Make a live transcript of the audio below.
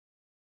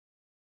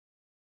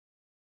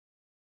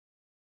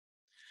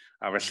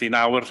A felly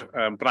nawr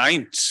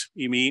braint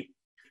I mi,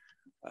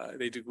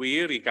 ddeud y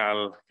gwir, I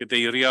gael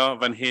gadeirio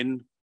fan hyn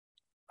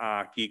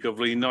ac I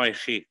gyflwyno I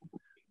chi.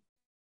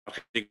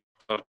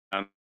 Ar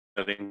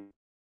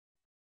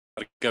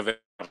gyfer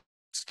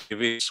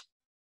sgifis.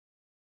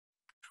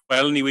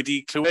 Wel, ni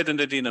wedi clywed yn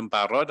dydyn yn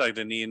barod, a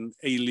dyn ni'n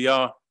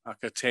eilio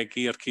ac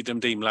ategu'r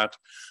cydymdeimlad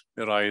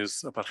yr oedd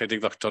y parchedig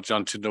Dr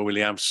John Tudor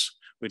Williams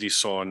wedi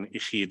sôn I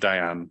chi,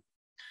 Diane.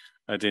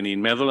 Ydyn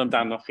ni'n meddwl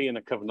amdano chi yn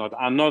y cyfnod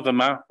anodd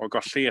yma o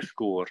golli eich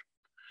gŵr,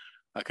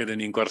 ac ydyn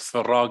ni'n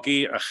gwerthfawrogi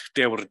eich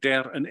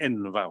dewrder yn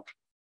enfawr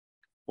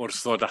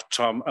wrth ddod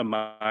atom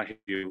yma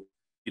heddiw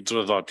I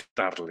dryddod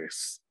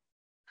darlith.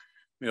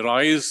 Mi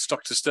roedd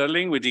Dr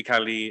Stirling wedi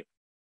cael ei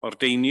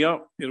ordeinio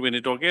i'r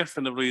weinidogaeth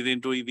yn y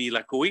flwyddyn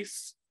 2008,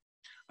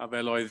 a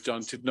fel oedd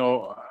John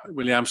Tudor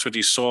Williams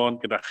wedi sôn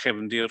gyda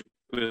chefndir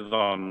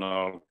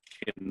gwyddonol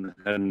cyn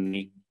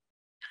hynny.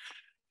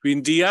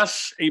 Dwi'n deall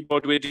ei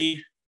bod wedi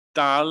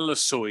dal y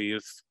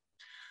swydd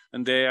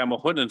yn a mae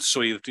hwn yn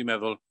swydd, dwi'n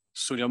meddwl,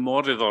 swnio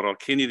mor ddiddorol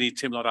cyn iddi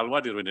teimlo'r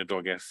alwad i'r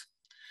weinidogaeth,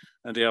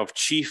 yn of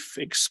Chief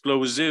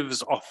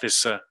Explosives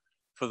Officer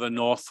for the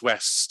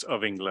Northwest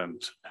of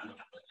England.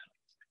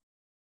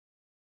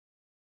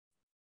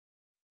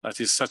 That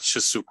is such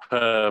a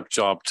superb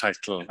job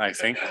title, I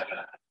think.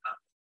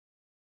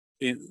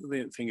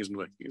 The thing isn't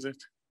working, is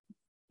it?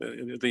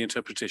 The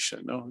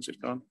interpretation, no? Is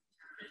it gone?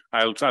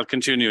 I'll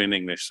continue in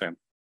English then.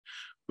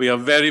 We are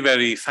very,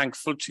 very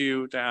thankful to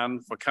you,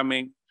 Diane, for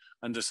coming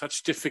under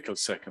such difficult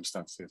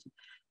circumstances,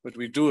 but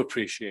we do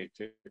appreciate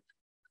it.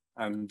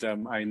 And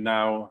I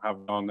now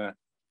have the honour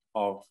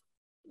of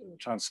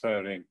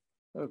transferring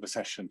the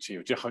session to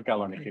you. Diolch o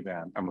galon I chi,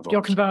 Diane, am y ddod.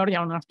 Diolch yn fawr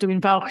iawn,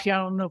 dwi'n falch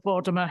iawn o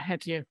fod yma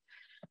heddiw.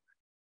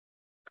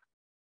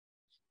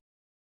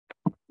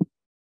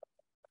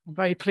 I'm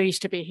very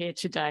pleased to be here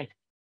today.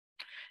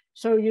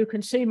 So you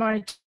can see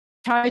my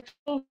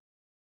title,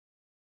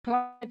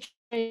 Climate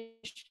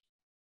Change,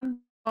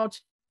 God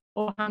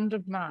or Hand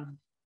of Man.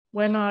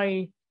 When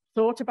I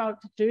thought about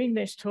doing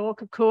this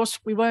talk, of course,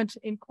 we weren't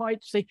in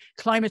quite the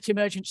climate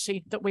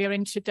emergency that we are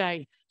in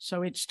today.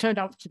 So it's turned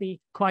out to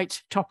be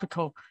quite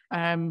topical,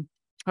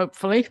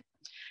 hopefully.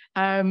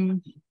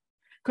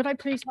 Could I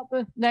please have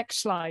the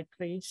next slide,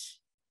 please?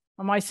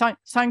 And my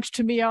thanks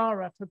to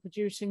Miara for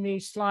producing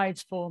these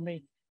slides for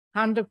me.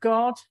 Hand of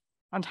God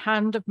and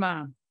hand of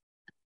man.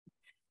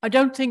 I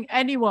don't think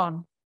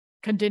anyone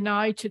can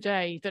deny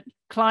today that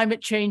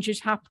climate change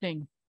is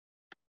happening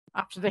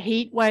after the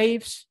heat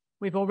waves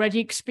we've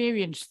already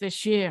experienced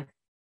this year.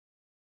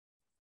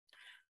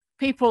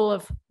 People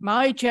of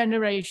my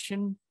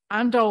generation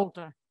and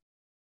older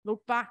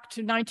look back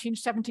to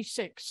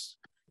 1976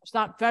 as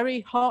that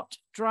very hot,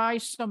 dry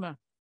summer.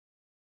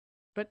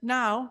 But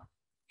now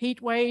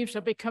heat waves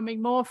are becoming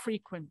more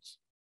frequent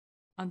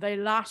and they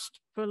last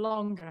for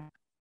longer.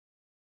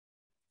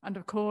 And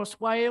of course,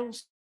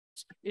 Wales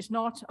is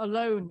not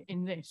alone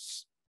in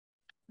this.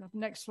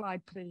 Next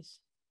slide, please.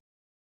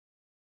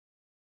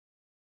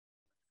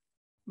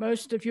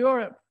 Most of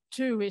Europe,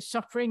 too, is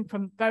suffering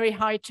from very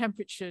high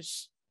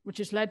temperatures, which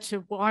has led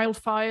to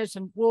wildfires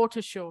and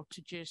water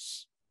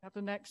shortages. Have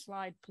the next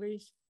slide,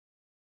 please.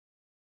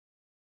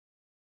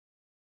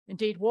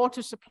 Indeed,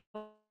 water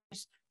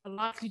supplies are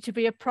likely to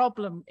be a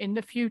problem in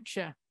the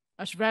future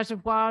as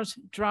reservoirs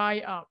dry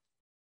up.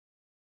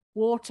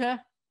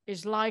 Water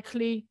is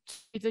likely to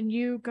be the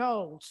new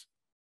gold,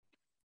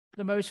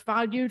 the most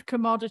valued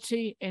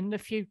commodity in the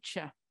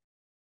future.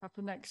 Have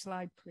the next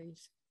slide,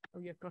 please. Oh,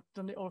 you've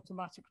done it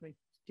automatically.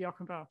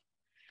 Diolch yn fawr.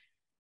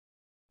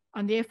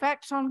 And the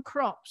effects on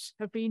crops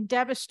have been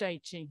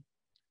devastating,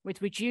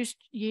 with reduced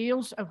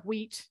yields of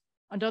wheat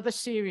and other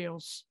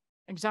cereals,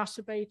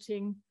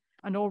 exacerbating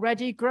an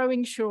already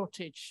growing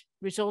shortage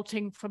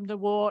resulting from the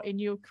war in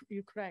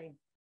Ukraine.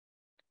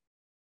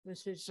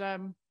 This is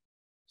some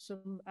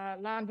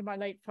land of my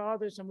late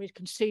father's, and we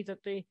can see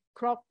that the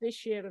crop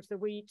this year of the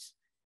wheat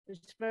is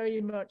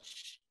very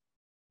much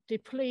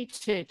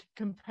depleted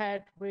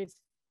compared with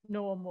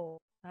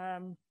normal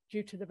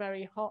due to the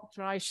very hot,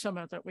 dry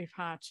summer that we've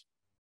had.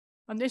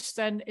 And this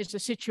then is the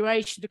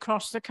situation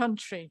across the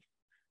country.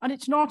 And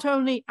it's not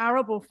only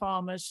arable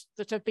farmers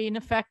that have been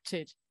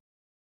affected.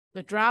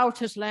 The drought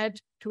has led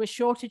to a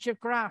shortage of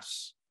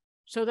grass,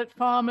 so that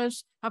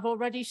farmers have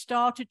already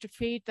started to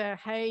feed their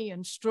hay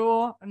and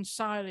straw and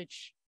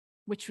silage,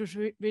 which was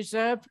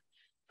reserved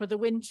for the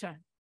winter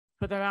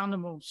for their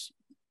animals.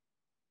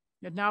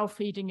 They're now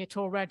feeding it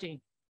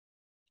already.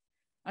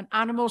 And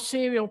animal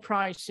cereal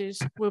prices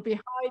will be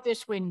high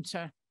this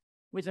winter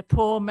with the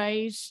poor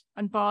maize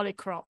and barley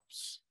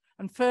crops,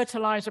 and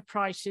fertilizer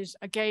prices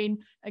again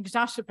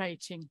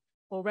exacerbating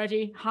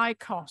already high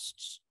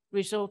costs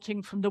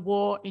resulting from the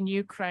war in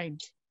Ukraine.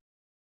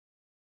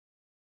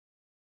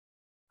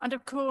 And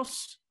of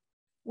course,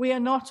 we are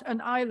not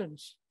an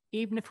island,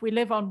 even if we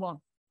live on one.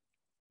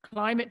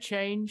 Climate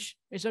change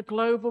is a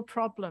global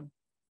problem.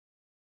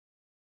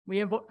 We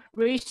have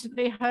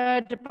recently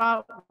heard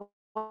about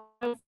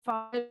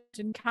wildfires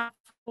in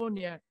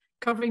California,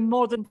 covering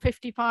more than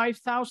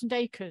 55,000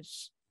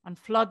 acres, and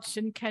floods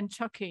in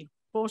Kentucky,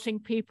 forcing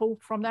people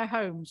from their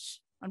homes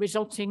and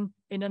resulting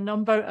in a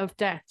number of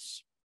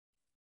deaths.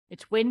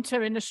 It's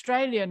winter in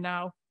Australia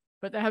now,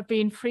 but there have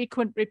been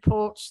frequent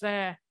reports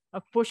there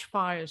of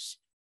bushfires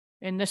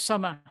in the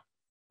summer,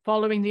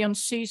 following the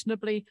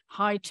unseasonably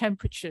high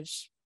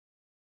temperatures.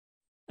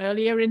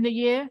 Earlier in the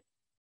year,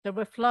 there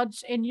were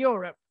floods in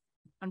Europe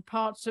and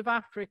parts of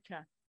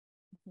Africa.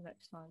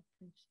 Next slide,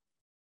 please.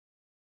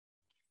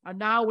 And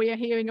now we are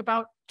hearing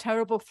about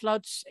terrible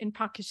floods in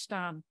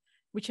Pakistan,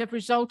 which have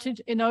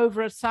resulted in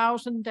over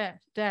 1,000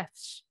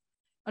 deaths,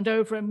 and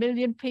over 1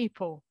 million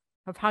people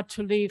have had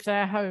to leave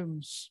their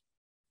homes.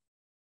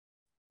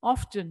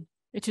 Often,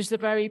 it is the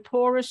very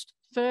poorest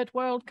third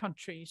world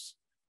countries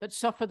that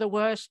suffer the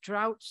worst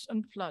droughts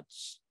and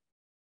floods,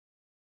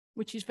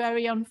 which is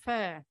very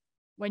unfair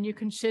when you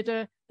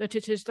consider that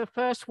it is the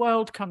first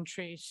world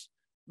countries,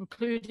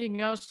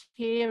 including us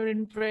here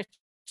in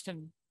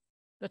Britain,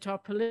 that are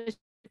politically,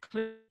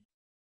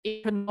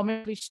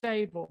 economically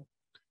stable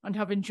and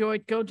have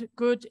enjoyed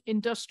good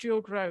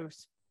industrial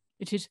growth.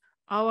 It is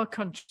our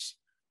countries,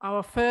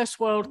 our first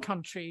world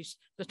countries,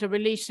 that are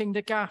releasing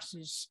the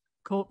gases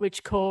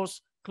which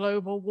cause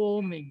global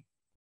warming.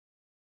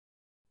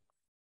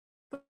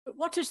 But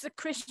what is the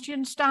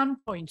Christian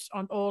standpoint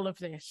on all of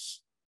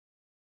this?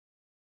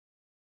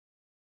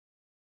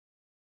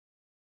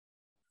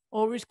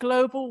 Or is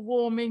global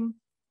warming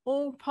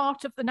all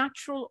part of the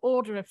natural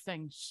order of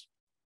things?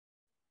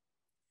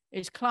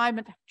 Is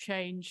climate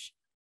change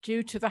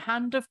due to the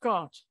hand of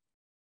God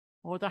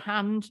or the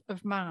hand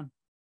of man?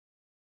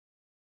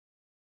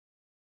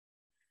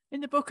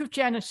 In the book of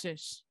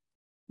Genesis,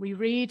 we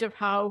read of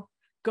how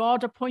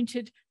God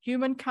appointed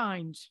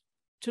humankind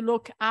to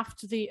look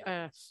after the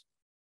earth.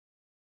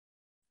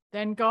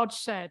 Then God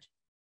said,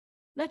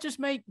 "Let us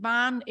make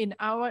man in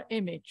our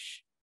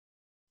image,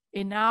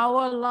 in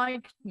our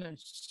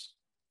likeness,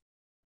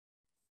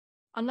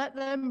 and let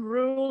them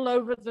rule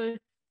over the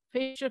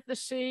fish of the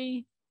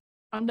sea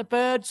and the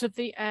birds of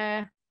the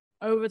air,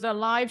 over the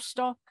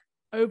livestock,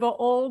 over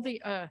all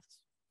the earth,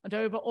 and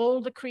over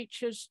all the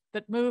creatures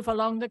that move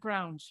along the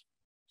ground."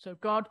 So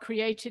God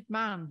created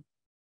man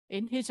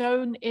in his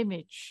own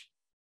image,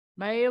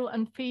 male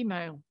and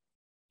female.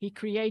 He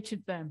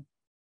created them.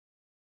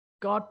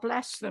 God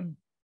blessed them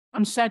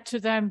and said to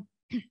them,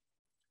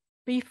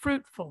 "Be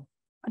fruitful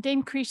and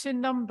increase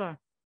in number,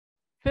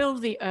 fill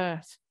the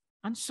earth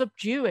and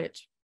subdue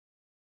it,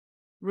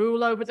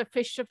 rule over the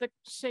fish of the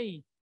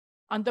sea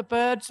and the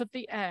birds of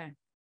the air,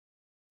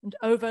 and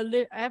over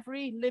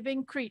every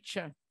living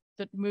creature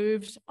that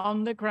moves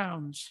on the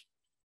ground."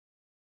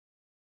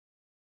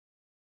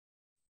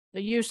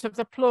 The use of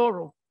the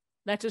plural,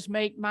 "let us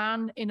make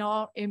man in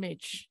our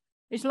image,"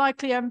 is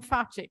likely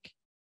emphatic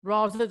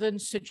rather than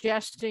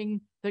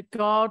suggesting that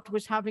God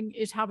is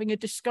having a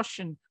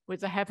discussion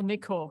with the heavenly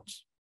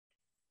court.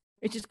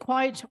 It is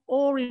quite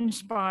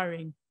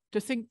awe-inspiring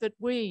to think that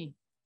we,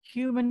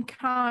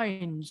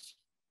 humankind,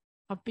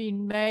 have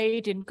been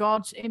made in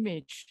God's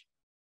image.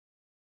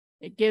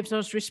 It gives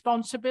us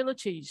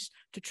responsibilities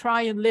to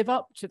try and live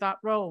up to that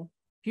role.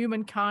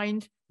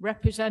 Humankind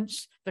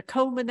represents the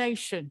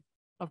culmination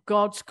of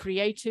God's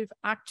creative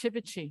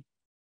activity.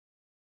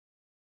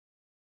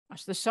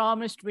 As the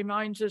psalmist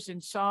reminds us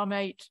in Psalm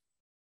 8,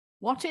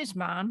 "What is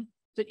man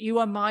that you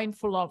are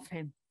mindful of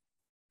him?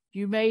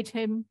 You made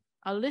him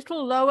a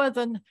little lower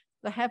than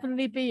the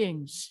heavenly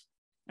beings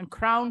and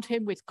crowned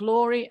him with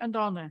glory and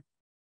honor.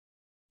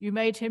 You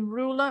made him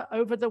ruler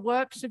over the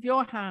works of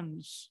your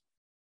hands.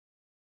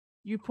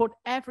 You put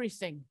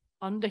everything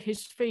under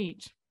his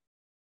feet,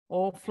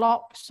 all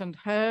flocks and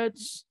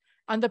herds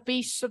and the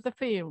beasts of the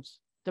field,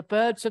 the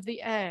birds of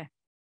the air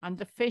and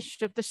the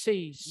fish of the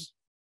seas.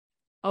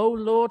 O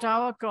Lord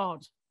our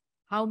God,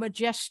 how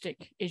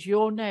majestic is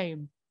your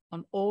name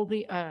on all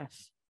the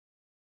earth."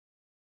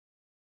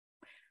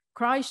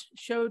 Christ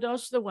showed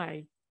us the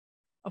way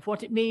of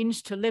what it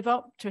means to live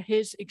up to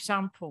his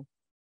example.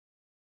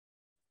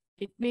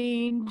 It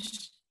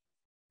means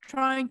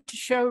trying to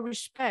show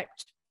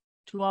respect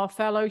to our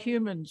fellow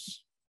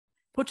humans,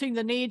 putting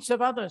the needs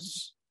of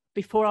others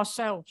before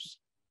ourselves,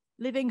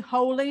 living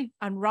holy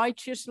and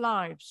righteous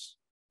lives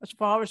as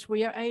far as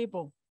we are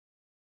able.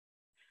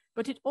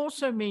 But it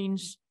also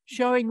means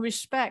showing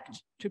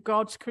respect to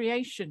God's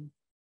creation.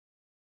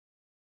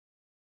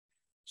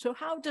 So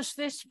how does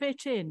this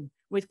fit in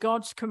with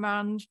God's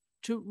command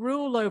to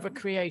rule over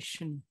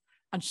creation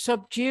and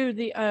subdue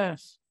the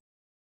earth?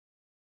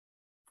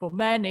 For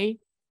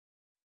many,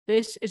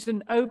 this is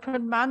an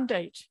open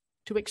mandate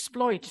to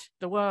exploit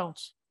the world.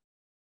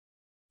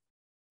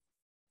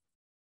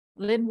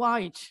 Lynn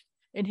White,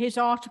 in his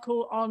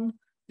article on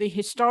the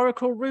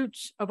historical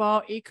roots of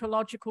our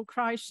ecological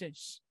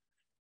crisis,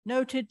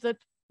 noted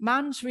that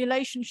man's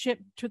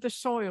relationship to the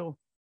soil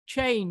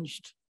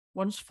changed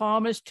once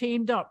farmers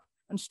teamed up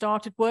and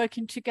started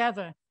working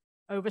together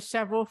over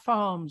several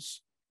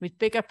farms with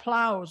bigger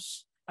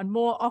plows and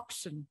more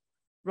oxen,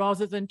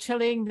 rather than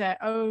tilling their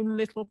own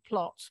little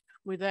plot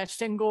with their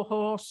single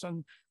horse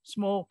and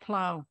small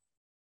plow.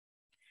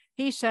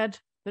 He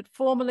said that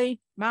formerly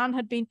man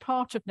had been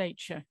part of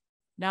nature.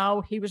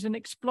 Now he was an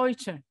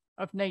exploiter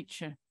of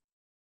nature.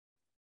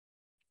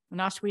 And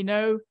as we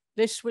know,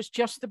 this was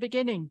just the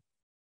beginning.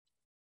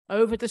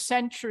 Over the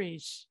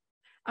centuries,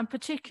 and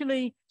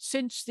particularly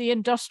since the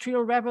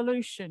Industrial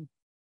Revolution,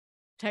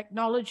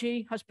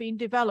 technology has been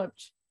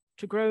developed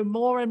to grow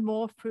more and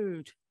more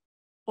food,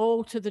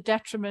 all to the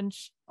detriment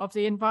of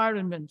the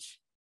environment.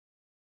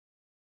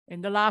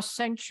 In the last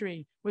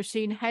century, we've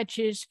seen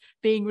hedges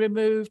being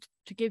removed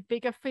to give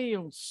bigger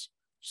fields,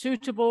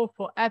 suitable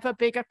for ever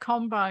bigger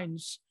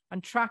combines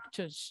and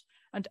tractors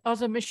and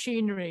other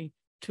machinery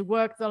to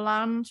work the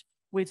land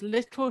with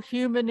little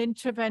human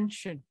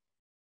intervention.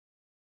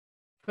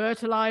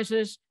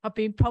 Fertilizers have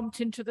been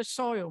pumped into the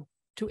soil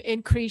to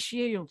increase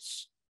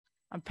yields,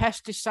 and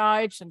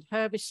pesticides and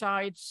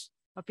herbicides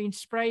have been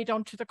sprayed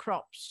onto the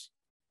crops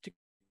to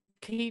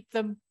keep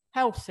them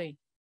healthy.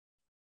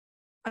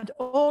 And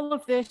all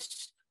of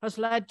this has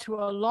led to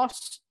a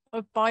loss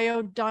of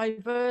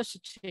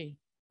biodiversity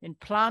in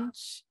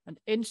plants and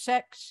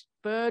insects,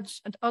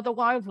 birds, and other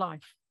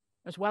wildlife,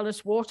 as well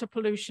as water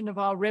pollution of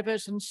our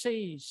rivers and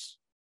seas.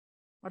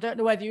 I don't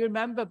know whether you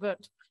remember,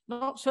 but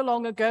not so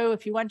long ago,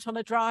 if you went on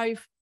a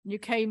drive and you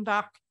came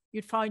back,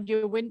 you'd find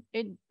your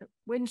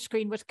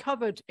windscreen was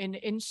covered in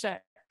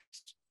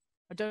insects.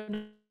 I don't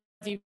know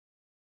if you've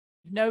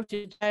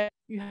noted that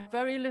you have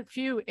very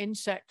few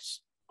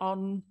insects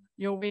on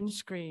your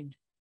windscreen,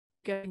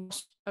 getting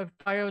loss of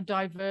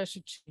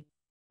biodiversity.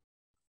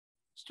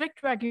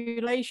 Strict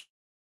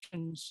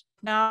regulations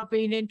now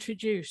being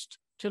introduced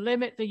to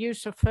limit the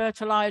use of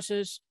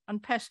fertilizers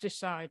and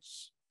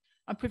pesticides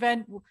and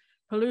prevent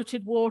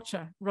polluted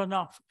water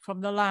runoff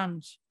from the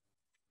land.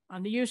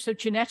 And the use of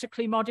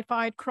genetically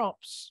modified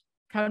crops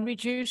can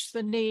reduce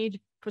the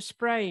need for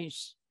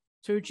sprays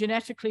through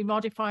genetically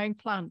modifying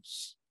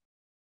plants.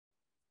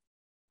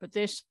 But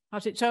this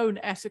has its own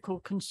ethical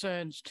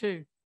concerns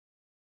too.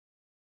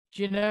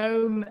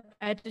 Genome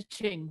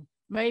editing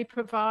may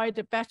provide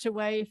a better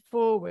way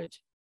forward.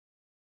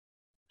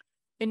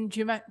 In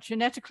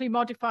genetically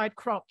modified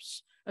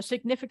crops, a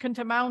significant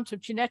amount of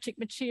genetic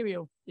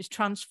material is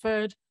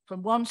transferred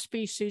from one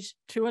species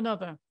to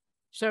another.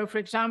 So, for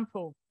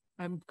example,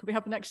 could we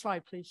have the next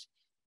slide, please?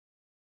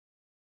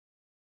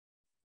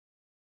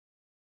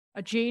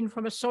 A gene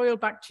from a soil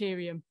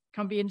bacterium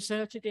can be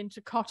inserted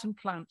into cotton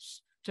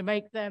plants to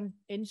make them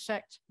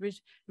insect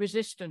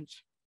resistant.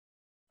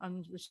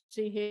 And we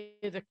see here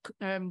the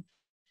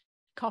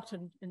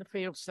cotton in the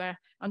fields there.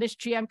 And this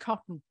GM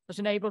cotton has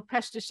enabled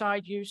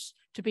pesticide use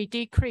to be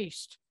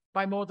decreased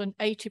by more than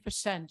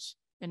 80%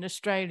 in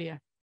Australia.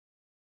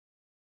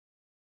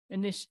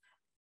 In this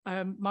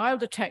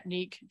milder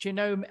technique,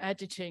 genome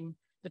editing,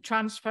 the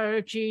transfer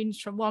of genes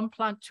from one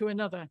plant to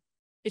another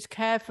is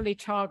carefully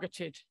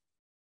targeted.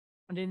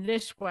 And in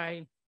this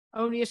way,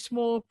 only a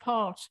small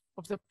part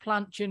of the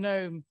plant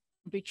genome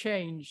can be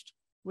changed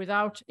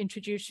without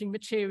introducing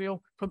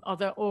material from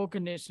other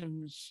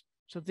organisms.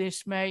 So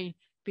this may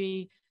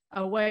be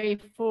a way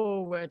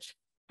forward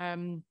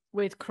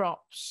with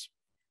crops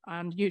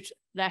and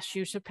less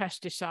use of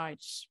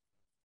pesticides.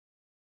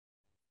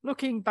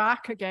 Looking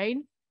back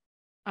again,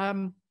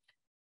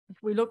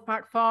 if we look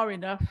back far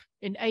enough,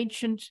 in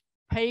ancient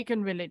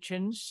pagan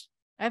religions,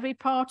 every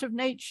part of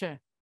nature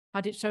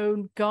had its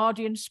own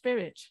guardian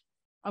spirit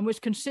and was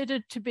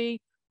considered to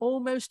be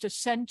almost a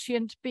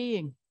sentient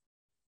being.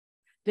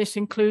 This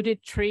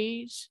included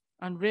trees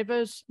and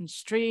rivers and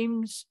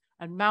streams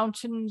and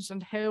mountains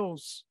and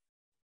hills.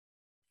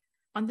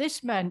 And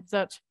this meant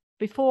that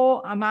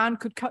before a man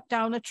could cut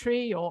down a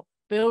tree or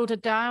build a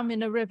dam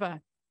in a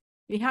river,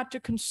 he had to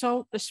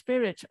consult the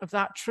spirit of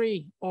that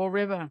tree or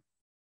river.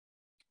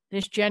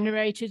 This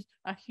generated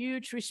a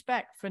huge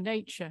respect for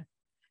nature,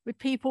 with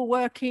people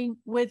working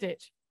with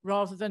it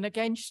rather than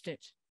against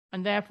it,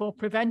 and therefore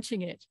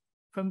preventing it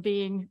from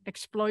being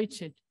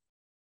exploited.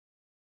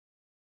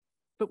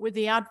 But with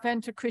the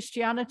advent of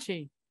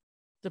Christianity,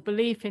 the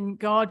belief in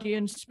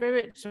guardian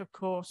spirits, of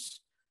course,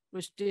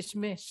 was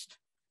dismissed,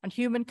 and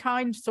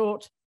humankind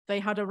thought they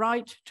had a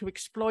right to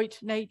exploit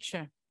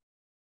nature.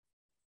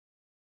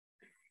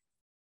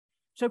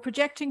 So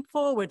projecting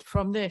forward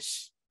from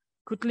this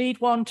could lead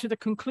one to the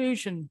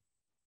conclusion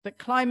that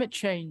climate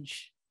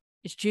change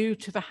is due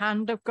to the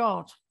hand of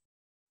God.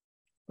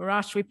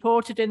 Whereas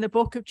reported in the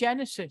book of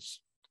Genesis,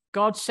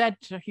 God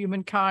said to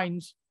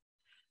humankind,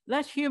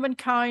 "Let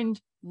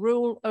humankind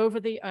rule over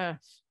the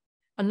earth,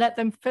 and let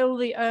them fill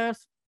the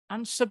earth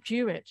and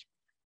subdue it."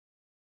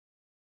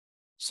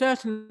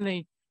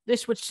 Certainly,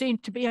 this would seem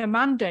to be a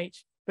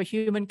mandate for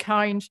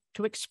humankind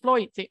to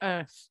exploit the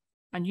earth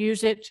and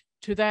use it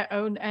to their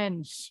own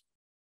ends.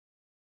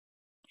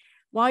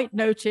 White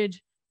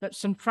noted that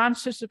St.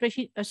 Francis of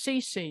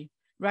Assisi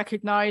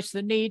recognized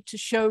the need to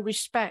show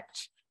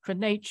respect for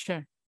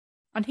nature,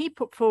 and he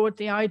put forward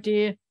the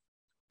idea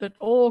that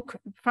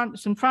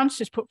St.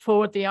 Francis put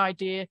forward the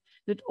idea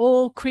that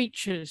all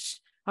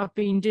creatures have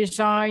been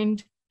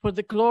designed for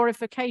the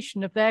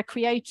glorification of their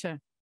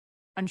creator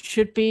and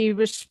should be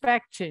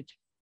respected.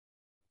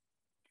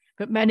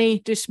 But many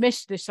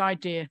dismissed this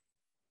idea.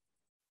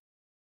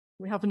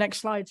 We have the next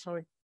slide,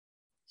 sorry.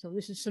 So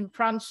this is St.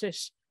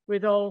 Francis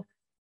with all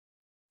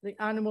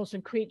the animals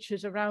and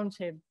creatures around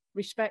him,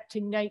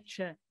 respecting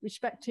nature,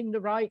 respecting the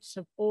rights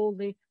of all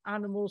the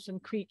animals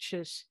and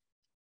creatures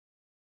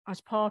as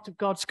part of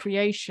God's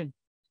creation.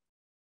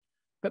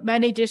 But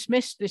many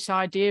dismissed this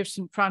idea of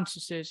St.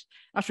 Francis's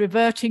as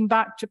reverting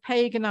back to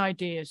pagan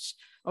ideas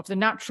of the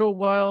natural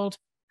world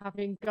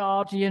having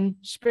guardian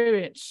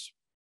spirits.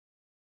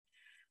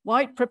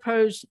 White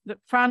proposed that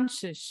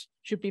Francis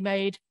should be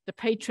made the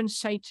patron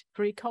saint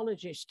for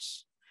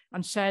ecologists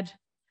and said,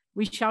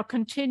 "We shall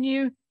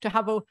continue to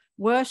have a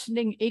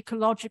worsening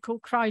ecological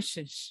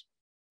crisis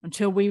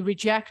until we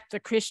reject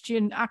the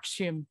Christian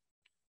axiom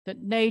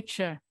that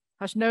nature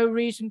has no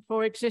reason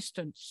for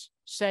existence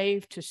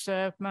save to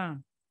serve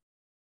man."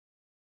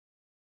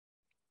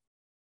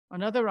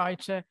 Another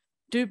writer,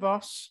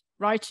 DuBos,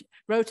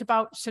 wrote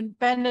about St.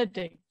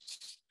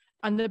 Benedict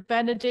and the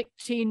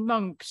Benedictine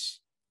monks,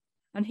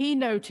 and he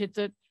noted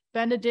that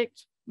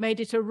Benedict made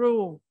it a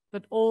rule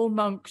that all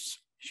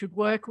monks should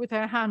work with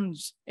their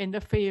hands in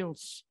the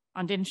fields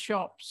and in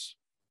shops.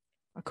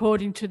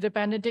 According to the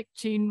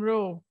Benedictine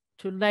rule,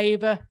 to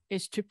labor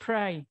is to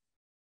pray.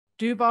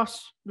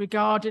 DuBos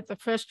regarded the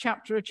first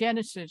chapter of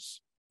Genesis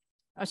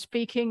as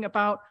speaking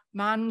about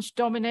man's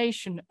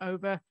domination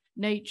over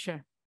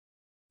nature.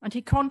 And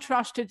he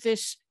contrasted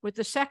this with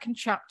the second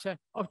chapter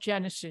of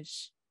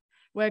Genesis,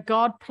 where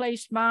God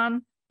placed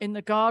man in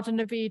the Garden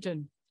of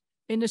Eden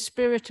in a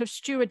spirit of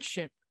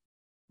stewardship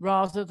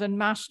rather than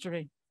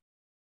mastery.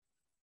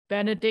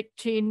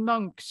 Benedictine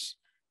monks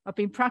have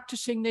been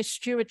practicing this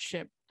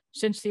stewardship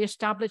since the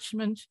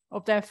establishment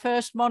of their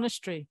first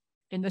monastery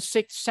in the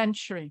 6th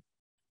century,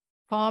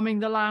 farming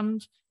the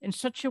land in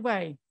such a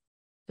way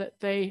that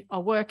they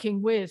are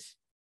working with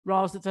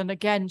rather than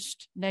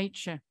against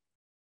nature.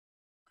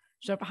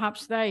 So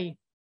perhaps they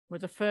were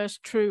the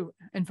first true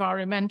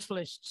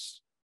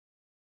environmentalists.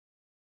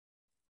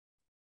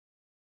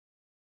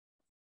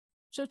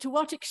 So to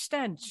what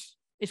extent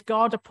is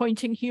God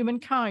appointing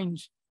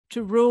humankind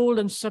to rule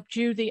and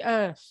subdue the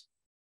earth?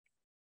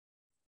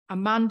 A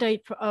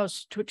mandate for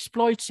us to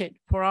exploit it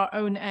for our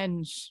own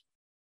ends.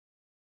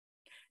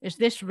 Is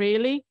this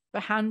really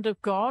the hand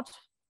of God?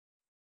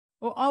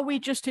 Or are we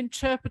just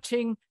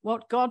interpreting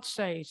what God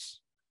says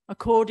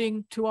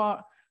according to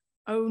our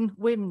own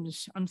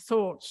whims and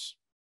thoughts?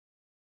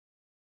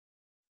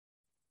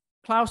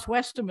 Klaus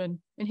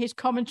Westermann, in his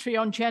commentary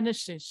on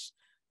Genesis,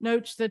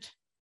 notes that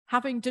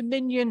having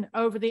dominion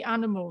over the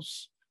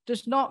animals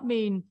does not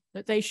mean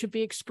that they should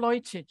be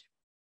exploited.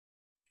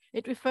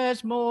 It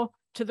refers more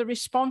to the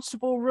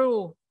responsible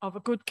rule of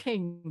a good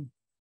king,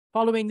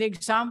 following the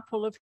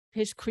example of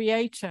his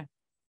creator.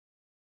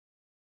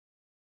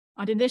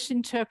 And in this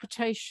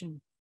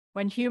interpretation,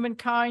 when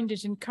humankind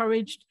is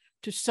encouraged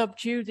to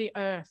subdue the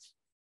earth,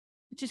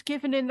 it is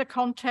given in the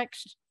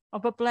context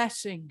of a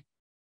blessing,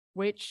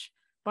 which,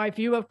 by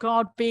view of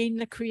God being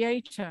the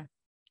creator,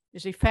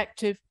 is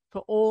effective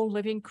for all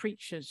living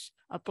creatures,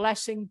 a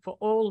blessing for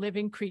all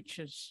living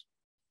creatures.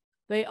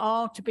 They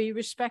are to be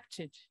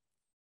respected.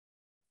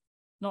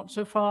 Not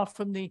so far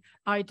from the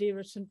idea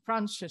of St.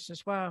 Francis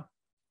as well.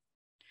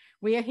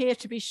 We are here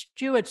to be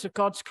stewards of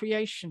God's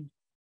creation,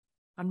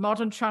 and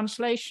modern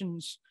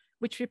translations,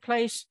 which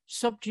replace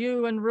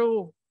subdue and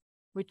rule,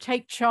 with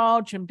take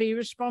charge and be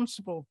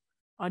responsible,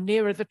 are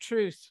nearer the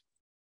truth.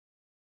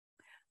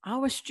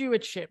 Our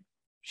stewardship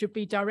should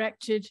be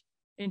directed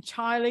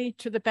entirely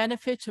to the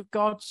benefit of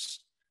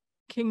God's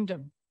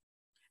kingdom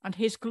and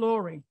his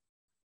glory,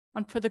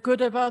 and for the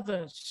good of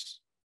others,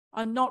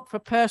 and not for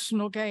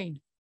personal gain.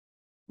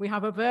 We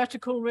have a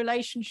vertical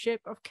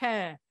relationship of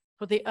care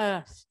for the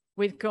earth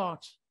with God,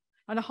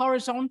 and a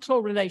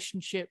horizontal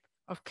relationship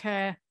of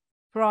care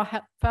for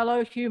our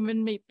fellow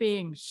human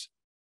beings.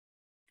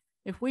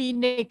 If we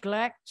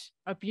neglect,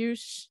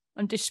 abuse,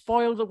 and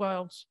despoil the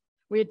world,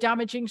 we are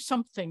damaging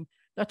something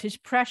that is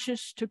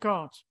precious to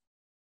God.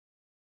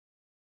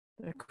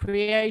 The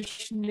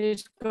creation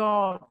is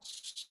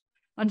God's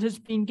and has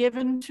been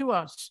given to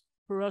us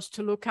for us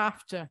to look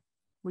after.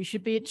 We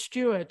should be its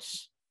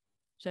stewards,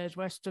 says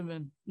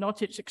Westermann,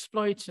 not its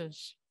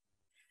exploiters.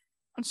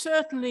 And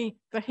certainly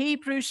the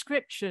Hebrew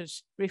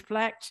scriptures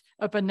reflect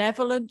a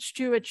benevolent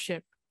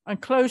stewardship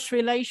and close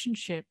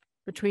relationship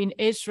between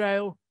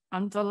Israel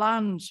and the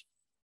land.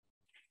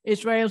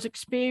 Israel's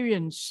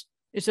experience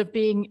is of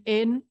being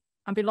in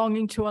and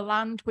belonging to a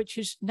land which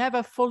is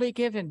never fully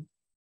given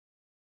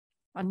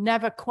and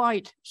never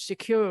quite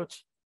secured.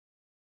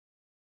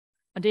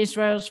 And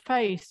Israel's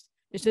faith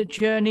is a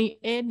journey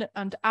in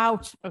and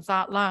out of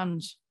that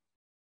land.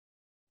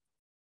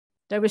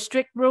 There were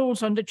strict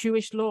rules under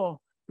Jewish law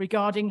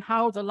regarding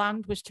how the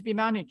land was to be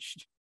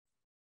managed.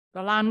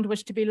 The land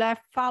was to be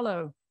left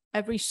fallow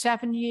every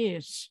 7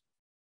 years.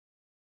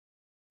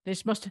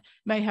 This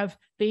may have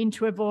been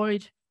to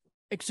avoid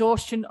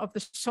exhaustion of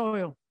the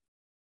soil.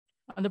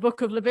 And the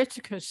book of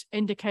Leviticus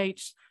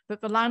indicates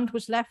that the land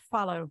was left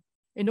fallow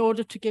in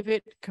order to give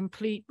it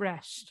complete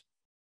rest.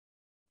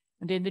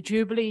 And in the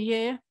Jubilee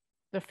year,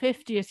 the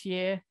 50th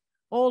year,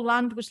 all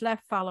land was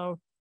left fallow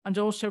and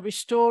also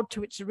restored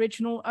to its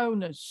original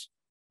owners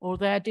or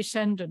their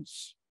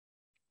descendants.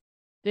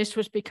 This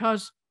was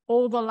because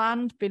all the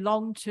land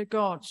belonged to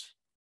God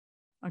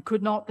and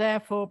could not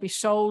therefore be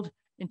sold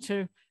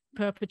into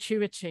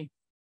perpetuity.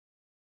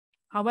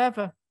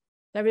 However,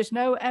 there is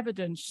no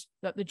evidence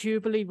that the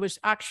Jubilee was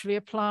actually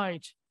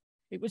applied.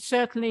 It would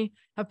certainly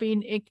have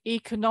been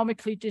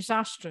economically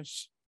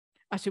disastrous,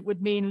 as it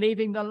would mean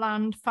leaving the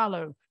land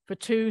fallow for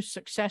 2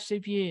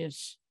 successive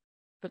years.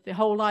 But the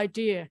whole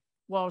idea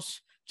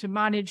was to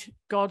manage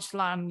God's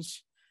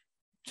lands,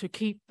 to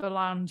keep the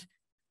land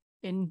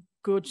in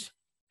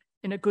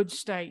a good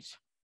state.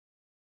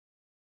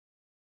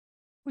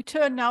 We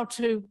turn now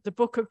to the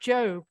book of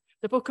Job.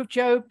 The book of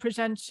Job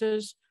presents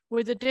us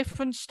with a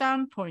different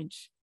standpoint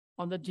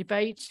on the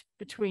debate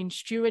between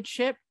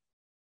stewardship,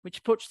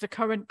 which puts the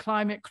current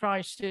climate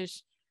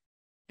crisis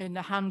in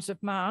the hands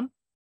of man,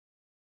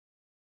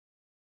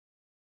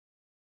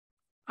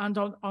 and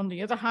on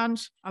the other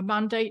hand, a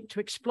mandate to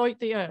exploit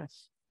the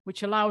earth,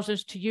 which allows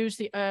us to use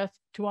the earth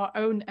to our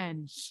own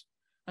ends,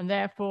 and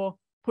therefore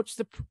puts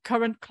the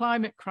current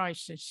climate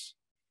crisis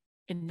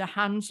in the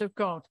hands of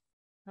God.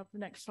 Have the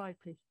next slide,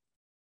 please.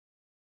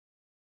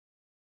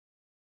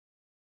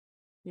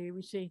 Here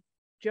we see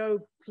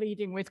Job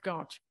pleading with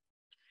God.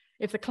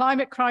 If the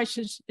climate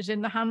crisis is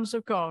in the hands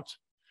of God,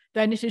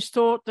 then it is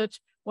thought that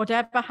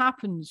whatever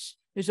happens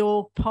is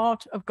all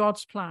part of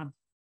God's plan.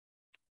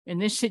 In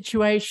this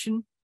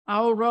situation,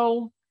 our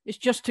role is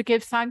just to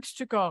give thanks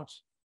to God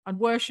and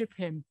worship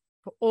him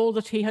for all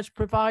that he has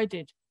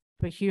provided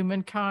for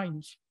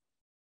humankind.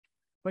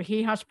 For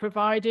he has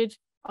provided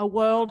a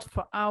world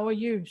for our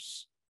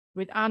use,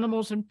 with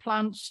animals and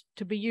plants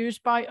to be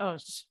used by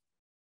us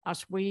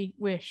as we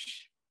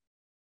wish.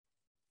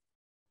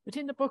 But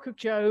in the book of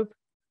Job,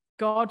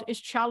 God is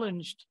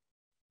challenged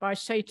by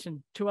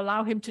Satan to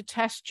allow him to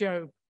test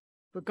Job.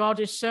 But God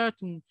is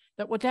certain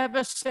that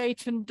whatever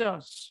Satan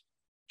does,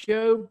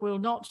 Job will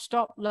not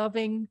stop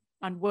loving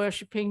and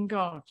worshiping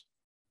God.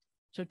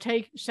 So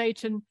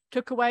Satan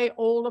took away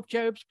all of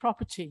Job's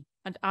property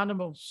and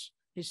animals,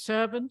 his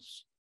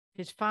servants,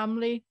 his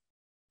family,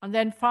 and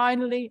then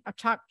finally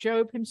attacked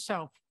Job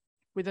himself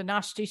with a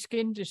nasty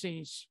skin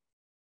disease.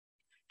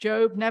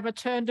 Job never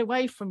turned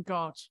away from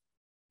God.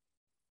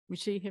 We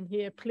see him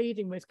here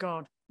pleading with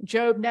God.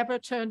 Job never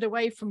turned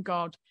away from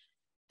God,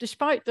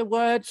 despite the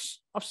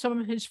words of some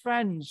of his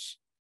friends,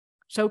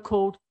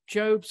 so-called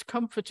Job's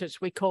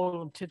comforters, we call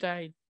them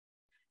today,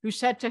 who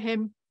said to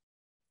him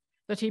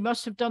that he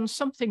must have done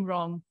something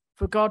wrong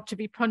for God to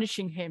be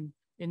punishing him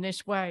in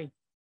this way.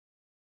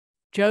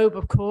 Job,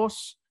 of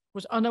course,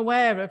 was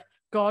unaware of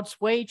God's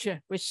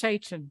wager with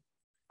Satan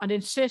and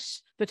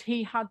insists that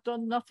he had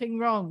done nothing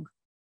wrong.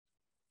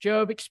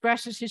 Job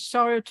expresses his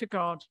sorrow to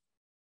God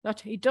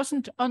that he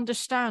doesn't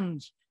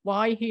understand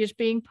why he is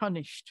being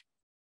punished.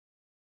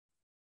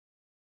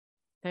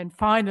 Then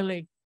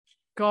finally,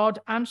 God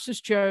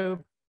answers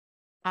Job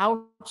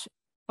out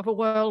of a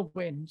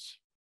whirlwind.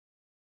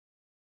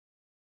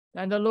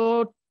 Then the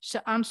Lord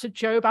answered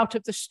Job out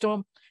of the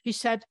storm. He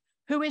said,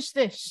 "Who is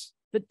this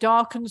that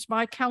darkens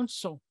my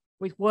counsel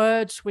with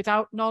words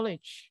without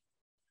knowledge?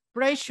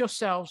 Brace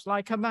yourselves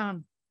like a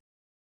man.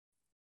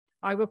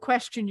 I will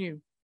question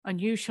you,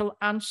 and you shall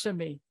answer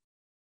me."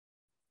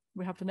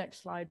 We have the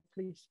next slide,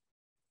 please.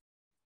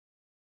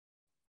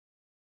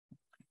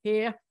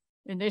 Here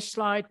in this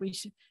slide,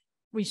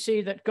 we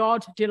see that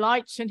God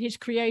delights in his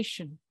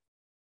creation,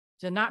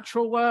 the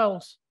natural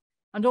world,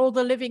 and all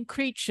the living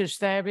creatures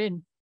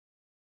therein.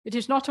 It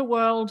is not a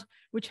world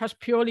which has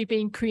purely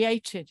been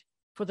created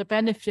for the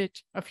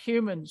benefit of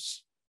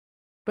humans,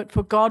 but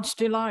for God's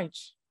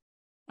delight.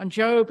 And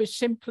Job is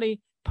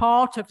simply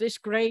part of this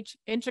great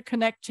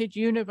interconnected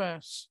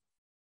universe.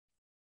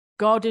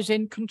 God is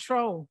in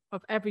control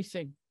of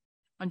everything.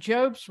 And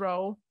Job's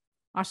role,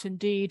 as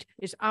indeed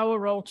is our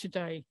role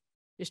today,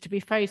 is to be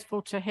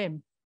faithful to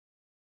him.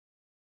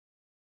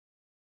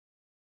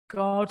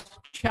 God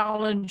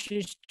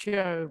challenges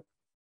Job.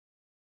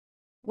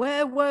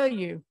 "Where were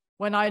you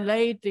when I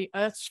laid the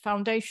earth's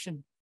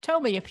foundation? Tell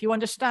me if you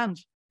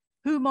understand.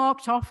 Who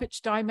marked off its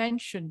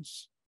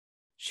dimensions?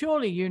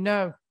 Surely you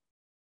know.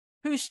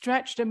 Who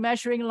stretched a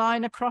measuring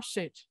line across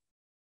it?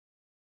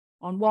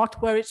 On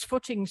what were its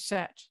footings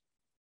set?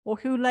 Or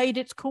who laid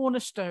its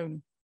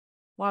cornerstone,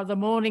 while the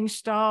morning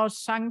stars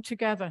sang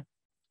together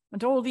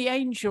and all the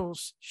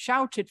angels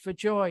shouted for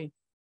joy?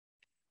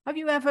 Have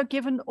you ever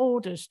given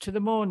orders to the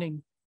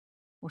morning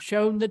or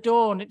shown the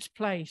dawn its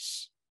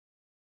place?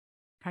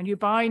 Can you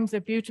bind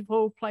the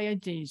beautiful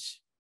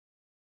Pleiades?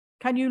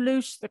 Can you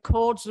loose the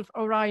cords of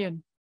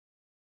Orion?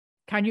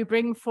 Can you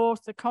bring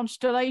forth the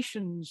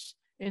constellations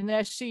in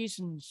their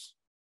seasons,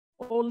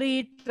 or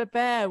lead the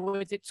bear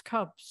with its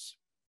cubs?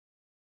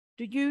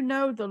 Do you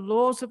know the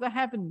laws of the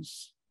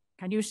heavens?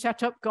 Can you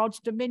set up God's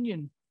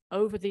dominion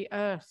over the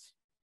earth?"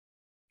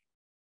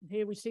 And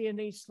here we see in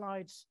these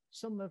slides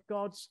some of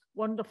God's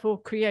wonderful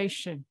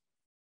creation.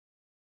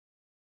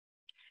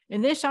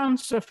 In this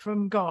answer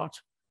from God,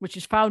 which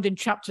is found in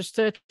chapters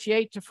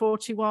 38 to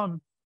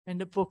 41 in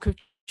the book of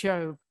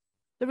Job,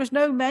 there is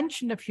no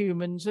mention of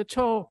humans at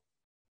all.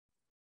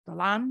 The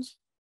land,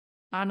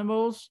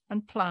 animals,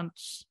 and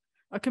plants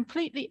are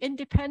completely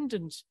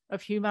independent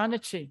of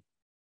humanity.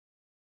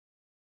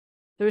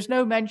 There is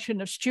no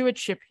mention of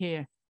stewardship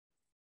here.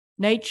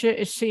 Nature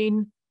is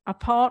seen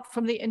apart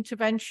from the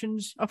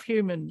interventions of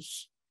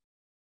humans.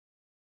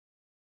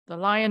 The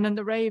lion and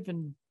the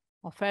raven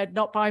are fed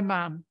not by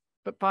man,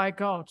 but by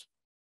God.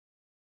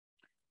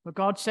 For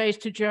God says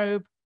to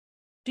Job,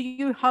 "Do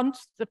you hunt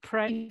the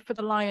prey for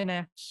the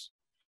lioness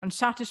and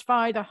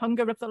satisfy the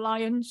hunger of the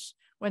lions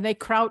when they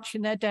crouch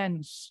in their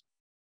dens,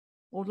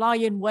 or lie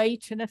in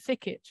wait in a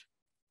thicket?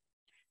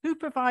 Who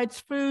provides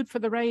food for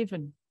the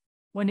raven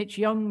when its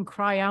young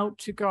cry out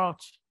to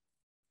God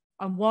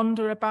and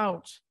wander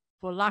about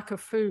for lack of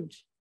food?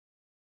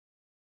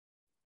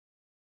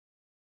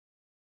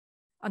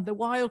 And the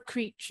wild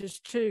creatures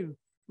too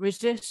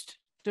resist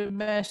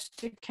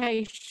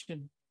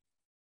domestication.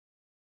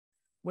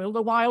 Will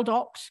the wild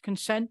ox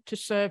consent to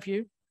serve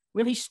you?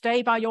 Will he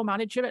stay by your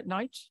manager at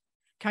night?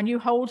 Can you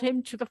hold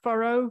him to the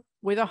furrow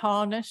with a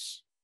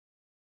harness?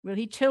 Will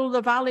he till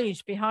the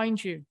valleys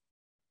behind you?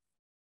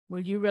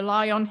 Will you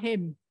rely on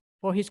him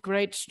for his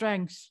great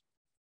strength?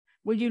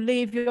 Will you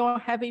leave your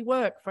heavy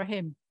work for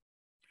him?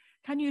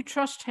 Can you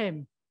trust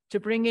him to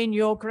bring in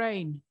your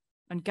grain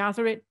and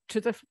gather it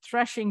to the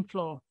threshing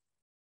floor?"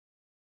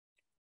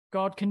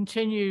 God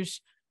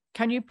continues,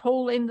 "Can you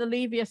pull in the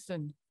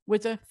Leviathan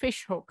with a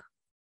fish hook?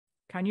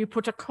 Can you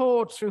put a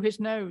cord through his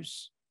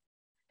nose?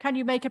 Can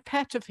you make a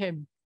pet of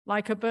him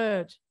like a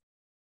bird?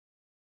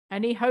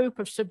 Any hope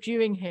of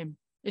subduing him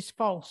is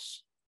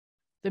false.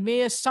 The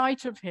mere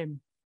sight of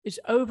him is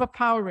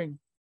overpowering.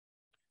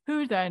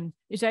 Who then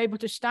is able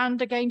to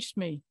stand against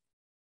me?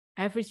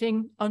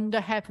 Everything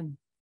under heaven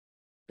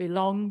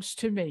belongs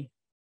to me.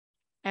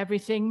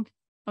 Everything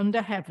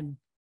under heaven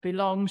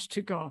belongs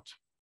to God."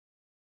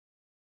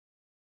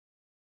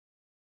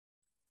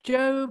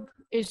 Job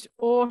is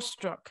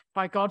awestruck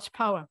by God's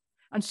power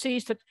and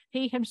sees that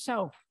he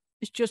himself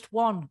is just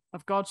one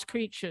of God's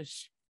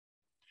creatures.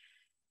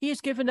 He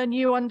is given a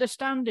new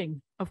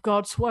understanding of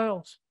God's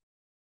world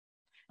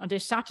and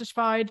is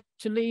satisfied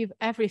to leave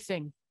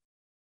everything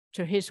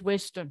to his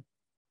wisdom.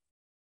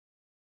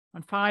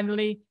 And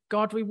finally,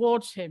 God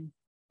rewards him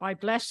by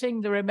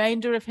blessing the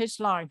remainder of his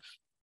life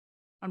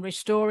and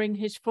restoring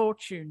his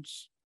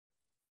fortunes.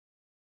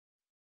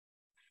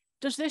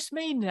 Does this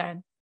mean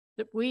then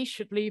that we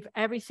should leave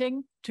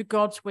everything to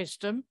God's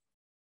wisdom?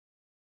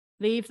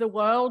 Leave the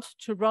world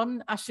to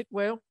run as it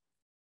will?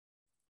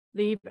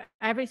 Leave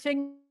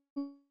everything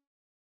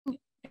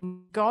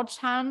in God's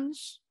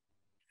hands?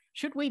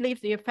 Should we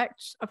leave the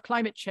effects of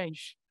climate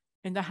change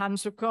in the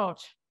hands of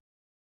God,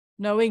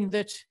 knowing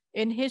that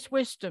in his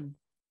wisdom,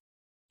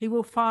 he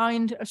will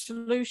find a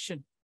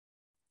solution?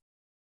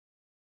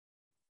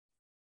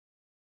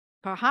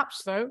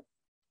 Perhaps, though,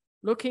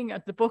 looking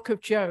at the book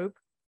of Job,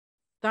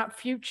 that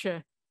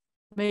future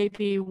may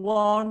be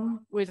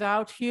one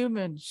without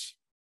humans.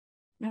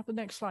 May I have the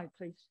next slide,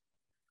 please?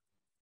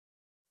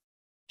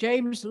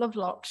 James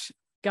Lovelock's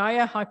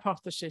Gaia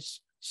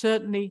hypothesis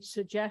certainly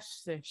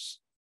suggests this.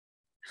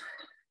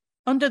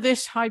 Under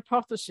this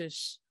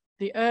hypothesis,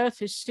 the Earth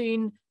is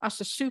seen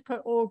as a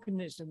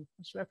superorganism,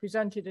 as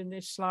represented in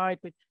this slide,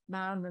 with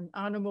man and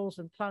animals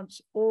and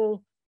plants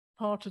all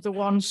part of the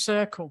one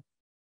circle.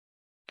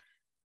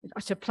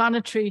 It's a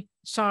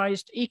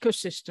planetary-sized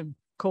ecosystem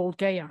called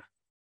Gaia.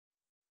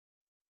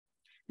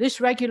 This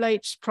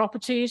regulates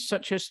properties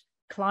such as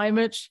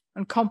climate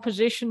and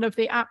composition of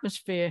the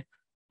atmosphere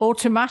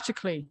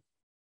automatically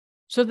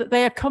so that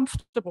they are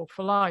comfortable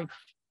for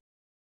life.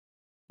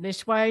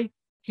 This way,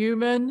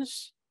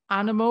 humans,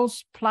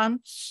 animals,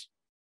 plants,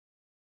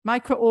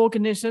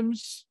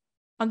 microorganisms,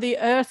 and the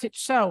Earth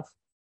itself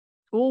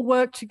all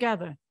work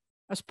together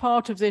as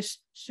part of this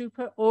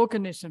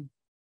superorganism,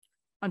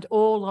 and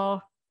all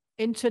are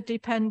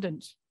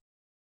interdependent.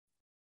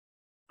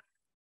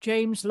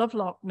 James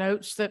Lovelock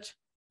notes that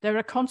there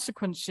are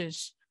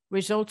consequences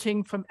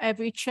resulting from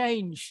every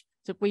change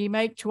that we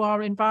make to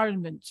our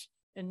environment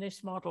in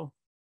this model.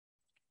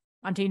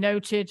 And he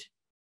noted,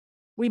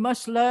 "We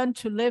must learn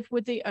to live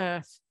with the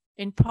Earth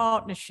in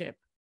partnership.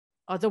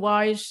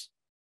 Otherwise,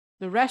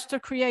 the rest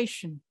of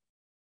creation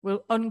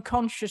will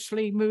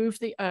unconsciously move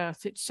the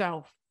Earth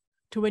itself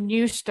to a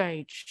new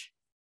stage,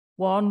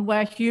 one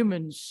where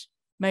humans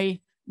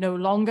may no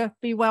longer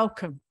be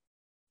welcome.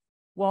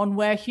 One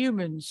where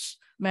humans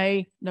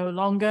may no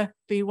longer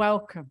be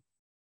welcome."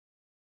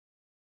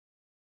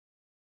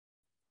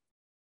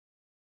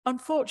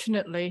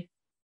 Unfortunately,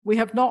 we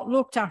have not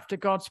looked after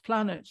God's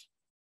planet.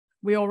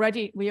 We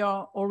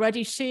are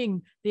already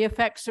seeing the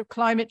effects of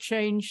climate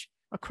change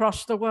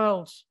across the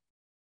world.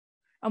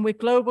 And with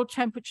global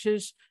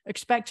temperatures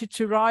expected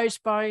to rise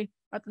by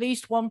at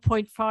least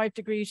 1.5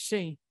 degrees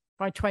C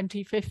by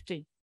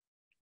 2050,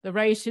 the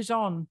race is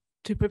on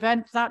to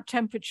prevent that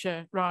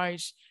temperature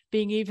rise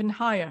being even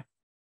higher,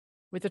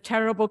 with the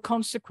terrible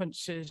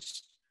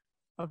consequences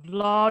of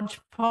large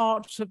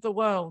parts of the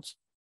world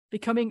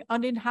becoming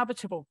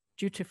uninhabitable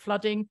due to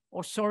flooding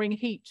or soaring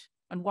heat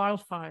and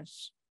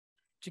wildfires,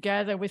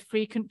 together with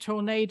frequent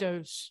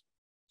tornadoes,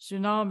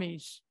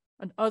 tsunamis,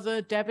 and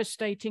other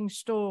devastating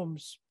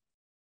storms.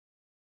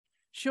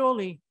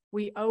 Surely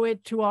we owe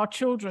it to our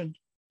children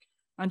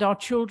and our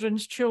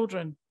children's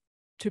children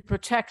to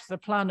protect the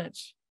planet.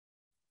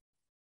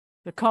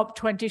 The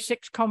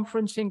COP26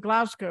 conference in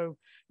Glasgow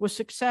was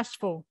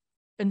successful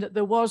in that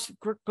there was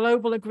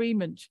global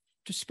agreement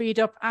to speed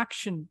up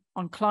action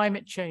on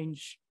climate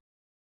change.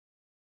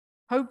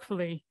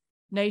 Hopefully,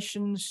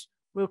 nations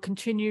will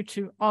continue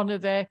to honor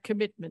their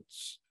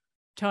commitments.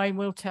 Time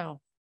will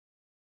tell.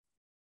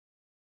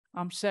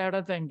 I'm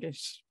Sarah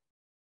Dengis.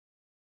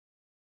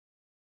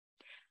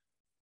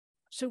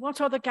 So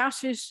what are the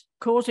gases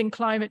causing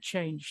climate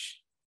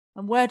change,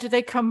 and where do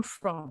they come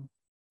from?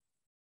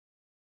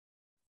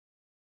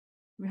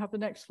 We have the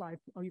next slide.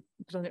 Oh,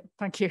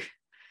 thank you.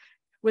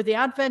 With the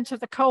advent of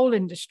the coal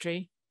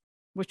industry,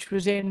 which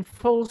was in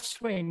full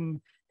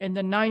swing in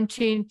the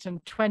 19th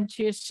and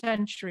 20th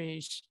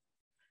centuries,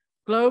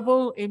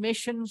 global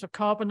emissions of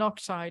carbon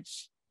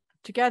oxides,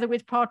 together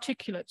with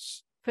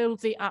particulates,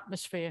 filled the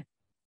atmosphere.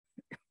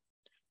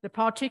 The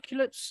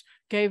particulates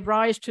gave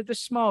rise to the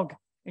smog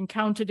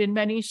encountered in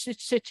many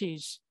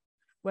cities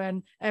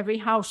when every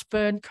house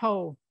burned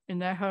coal in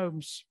their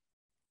homes.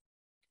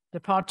 The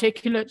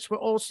particulates were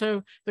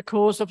also the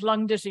cause of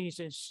lung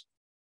diseases.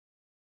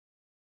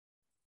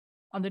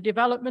 And the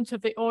development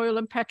of the oil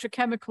and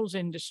petrochemicals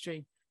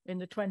industry in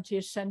the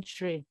 20th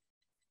century.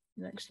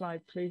 Next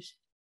slide, please.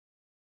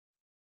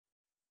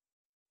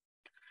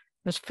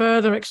 Has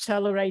further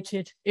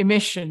accelerated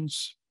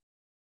emissions.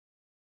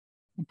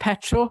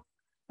 Petrol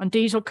and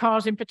diesel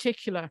cars in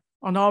particular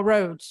on our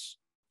roads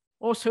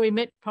also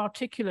emit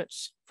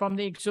particulates from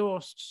the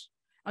exhausts.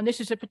 And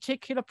this is a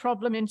particular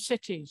problem in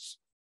cities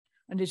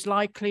and is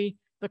likely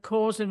the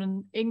cause of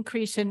an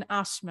increase in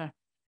asthma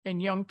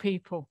in young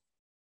people.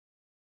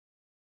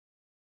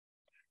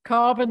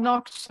 Carbon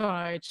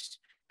oxides,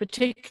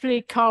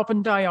 particularly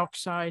carbon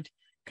dioxide,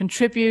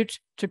 contribute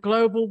to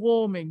global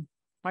warming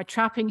by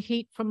trapping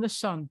heat from the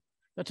sun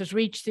that has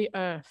reached the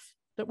earth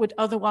that would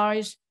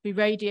otherwise be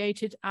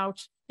radiated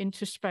out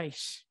into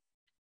space.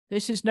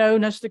 This is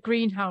known as the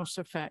greenhouse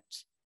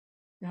effect.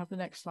 You have the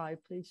next slide,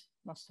 please.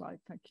 Last slide,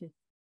 thank you.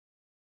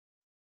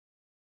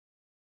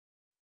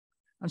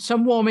 And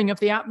some warming of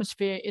the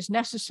atmosphere is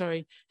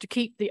necessary to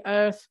keep the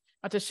earth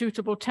at a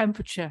suitable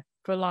temperature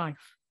for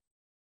life.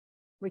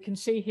 We can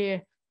see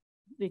here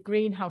the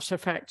greenhouse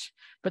effect,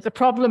 but the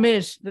problem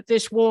is that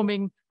this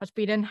warming has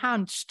been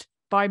enhanced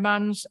by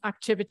man's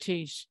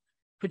activities,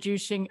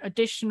 producing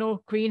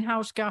additional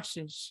greenhouse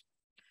gases,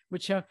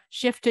 which are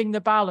shifting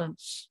the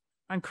balance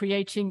and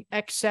creating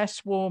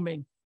excess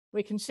warming.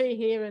 We can see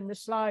here in the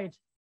slide,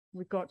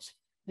 we've got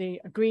the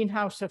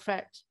greenhouse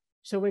effect.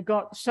 So we've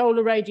got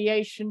solar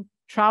radiation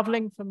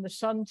traveling from the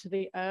sun to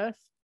the earth,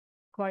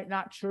 quite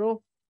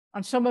natural.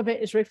 And some of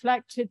it is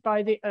reflected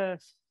by the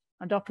earth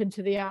and up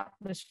into the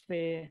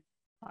atmosphere,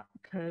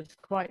 occurs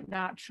quite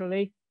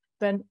naturally.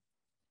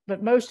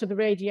 But most of the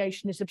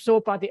radiation is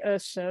absorbed by the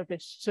Earth's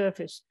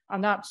surface,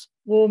 and that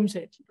warms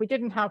it. If we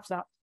didn't have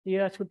that, the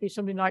Earth would be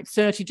something like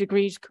 30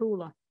 degrees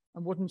cooler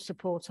and wouldn't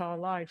support our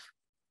life.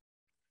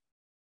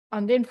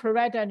 And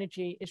infrared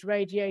energy is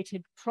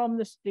radiated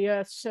from the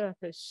Earth's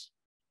surface,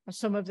 and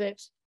some of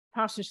it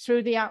passes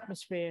through the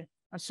atmosphere,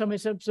 and some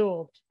is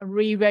absorbed and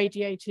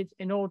re-radiated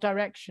in all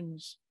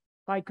directions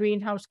by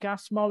greenhouse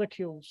gas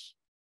molecules,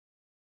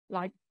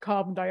 like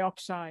carbon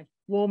dioxide,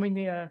 warming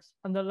the Earth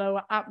and the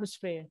lower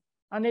atmosphere.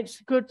 And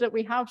it's good that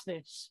we have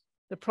this.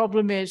 The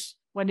problem is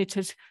when it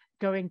is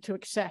going to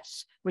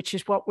excess, which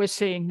is what we're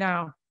seeing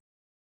now,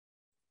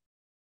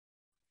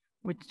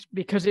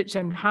 because it's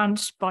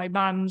enhanced by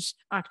man's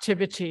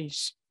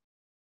activities.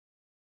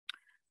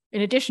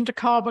 In addition to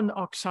carbon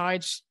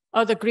oxides,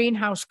 other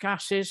greenhouse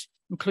gases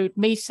include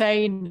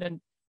methane and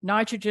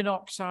nitrogen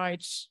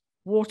oxides,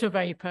 water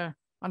vapor,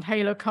 and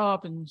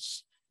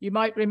halocarbons. You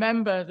might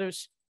remember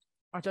there's,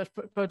 I just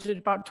put it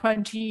about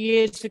 20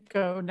 years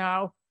ago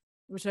now,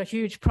 there was a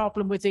huge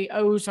problem with the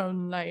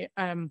ozone layer,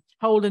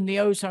 hole in the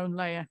ozone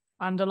layer,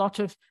 and a lot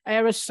of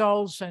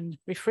aerosols and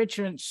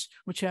refrigerants,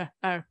 which are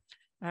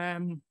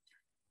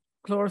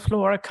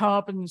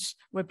chlorofluorocarbons,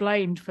 were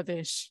blamed for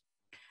this.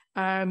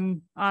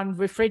 And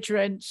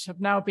refrigerants have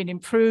now been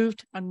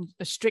improved and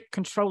a strict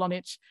control on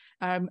it.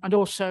 And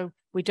also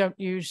we don't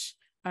use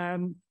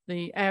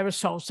the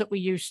aerosols that we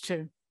used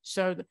to.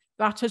 So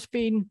that has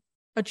been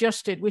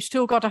adjusted. We've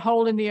still got a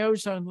hole in the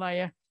ozone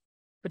layer,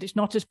 but it's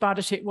not as bad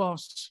as it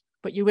was.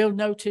 But you will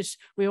notice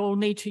we all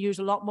need to use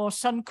a lot more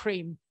sun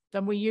cream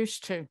than we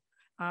used to.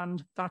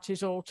 And that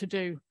is all to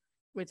do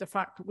with the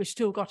fact that we've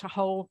still got a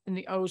hole in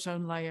the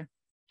ozone layer.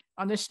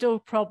 And there's still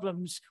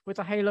problems with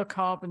the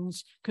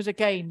halocarbons because,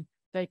 again,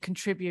 they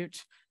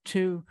contribute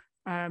to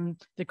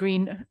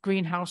the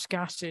greenhouse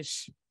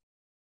gases.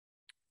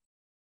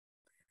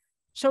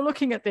 So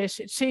looking at this,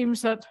 it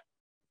seems that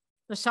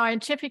the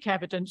scientific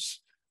evidence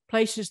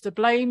places the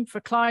blame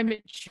for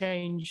climate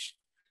change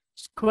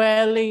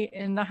squarely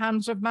in the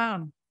hands of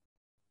man.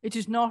 It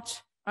is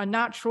not a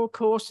natural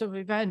course of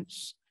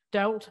events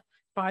dealt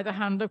by the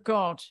hand of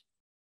God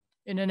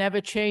in an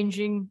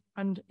ever-changing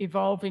and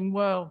evolving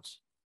world.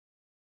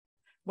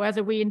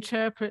 Whether we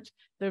interpret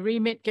the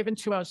remit given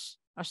to us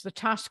as the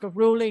task of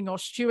ruling or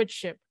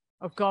stewardship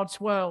of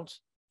God's world,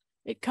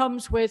 it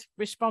comes with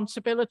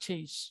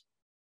responsibilities.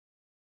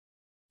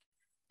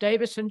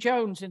 Davies and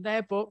Jones, in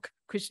their book,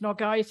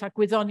 Cristnogaeth a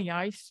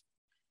Gwyddoniaeth,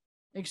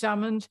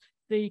 examined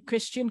the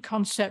Christian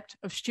concept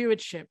of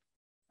stewardship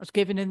as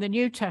given in the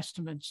New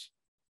Testament.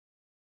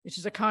 It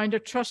is a kind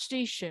of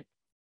trusteeship,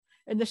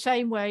 in the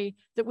same way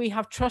that we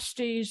have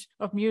trustees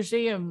of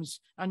museums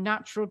and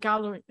national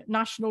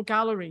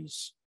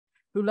galleries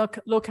who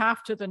look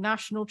after the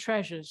national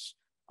treasures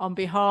on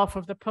behalf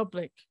of the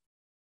public.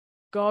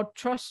 God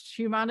trusts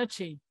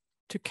humanity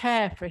to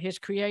care for his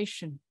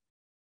creation.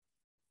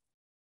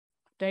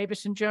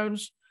 Davies and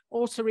Jones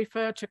also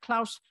refer to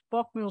Klaus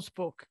Bockmühl's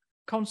book,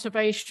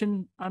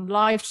 Conservation and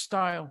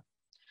Lifestyle.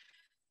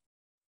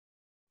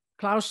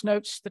 Klaus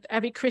notes that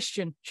every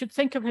Christian should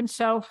think of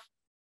himself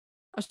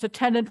as the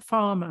tenant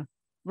farmer,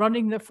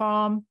 running the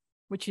farm,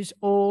 which is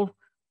all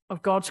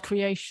of God's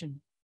creation.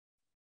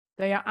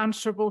 They are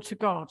answerable to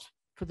God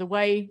for the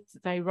way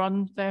that they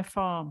run their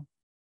farm.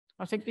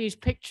 I think these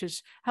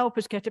pictures help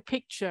us get a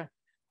picture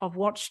of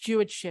what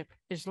stewardship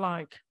is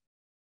like.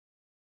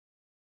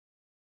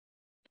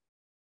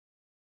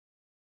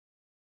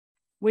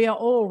 We are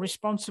all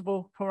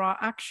responsible for our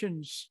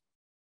actions.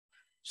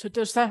 So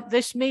does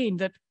this mean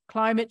that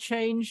climate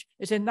change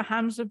is in the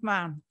hands of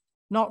man,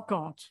 not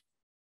God?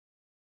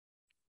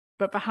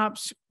 But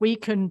perhaps we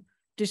can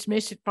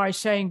dismiss it by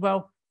saying,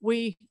 well,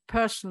 we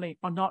personally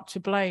are not to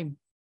blame.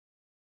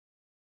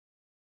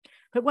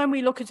 But when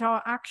we look at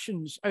our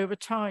actions over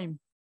time,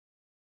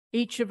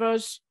 each of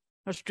us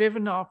has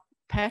driven our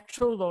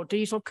petrol or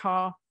diesel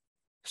car,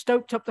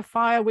 stoked up the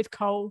fire with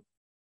coal,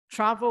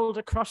 traveled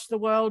across the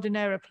world in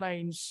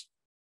aeroplanes,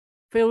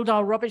 filled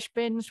our rubbish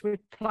bins with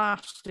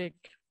plastic,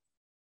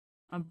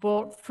 and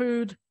bought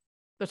food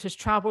that has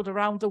traveled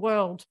around the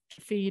world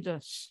to feed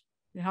us.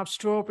 We have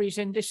strawberries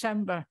in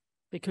December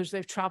because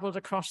they've traveled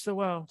across the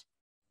world.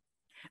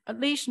 At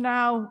least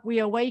now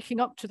we are waking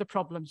up to the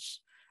problems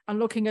and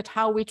looking at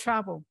how we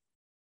travel,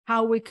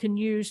 how we can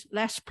use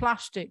less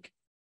plastic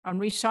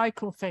and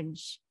recycle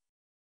things,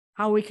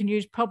 how we can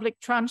use public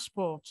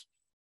transport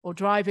or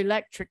drive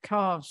electric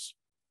cars.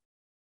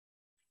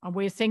 And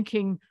we're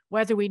thinking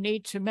whether we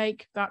need to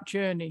make that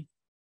journey.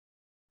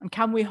 And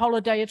can we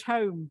holiday at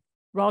home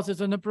rather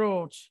than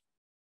abroad?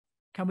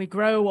 Can we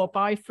grow or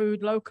buy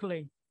food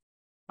locally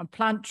and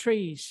plant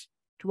trees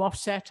to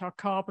offset our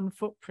carbon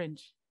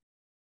footprint?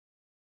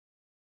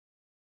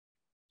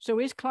 So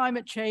is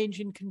climate change,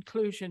 in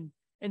conclusion,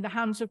 in the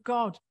hands of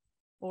God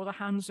or the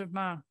hands of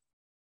man?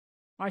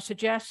 I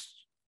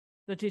suggest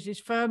that it is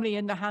firmly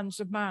in the hands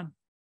of man.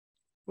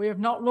 We have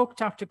not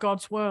looked after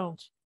God's world,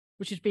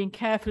 which has been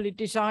carefully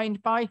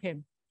designed by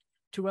him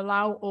to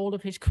allow all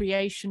of his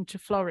creation to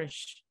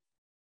flourish.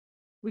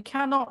 We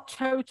cannot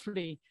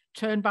totally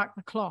turn back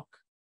the clock,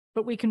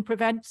 but we can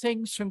prevent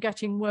things from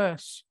getting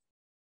worse.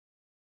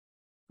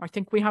 I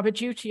think we have a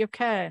duty of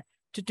care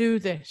to do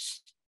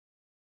this,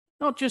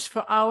 not just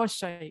for our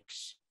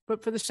sakes,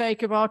 but for the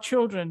sake of our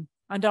children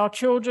and our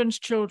children's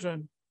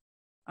children,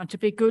 and to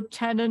be good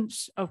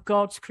tenants of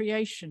God's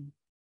creation,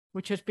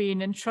 which has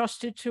been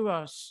entrusted to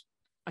us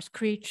as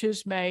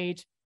creatures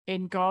made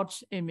in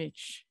God's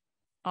image.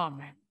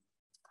 Amen.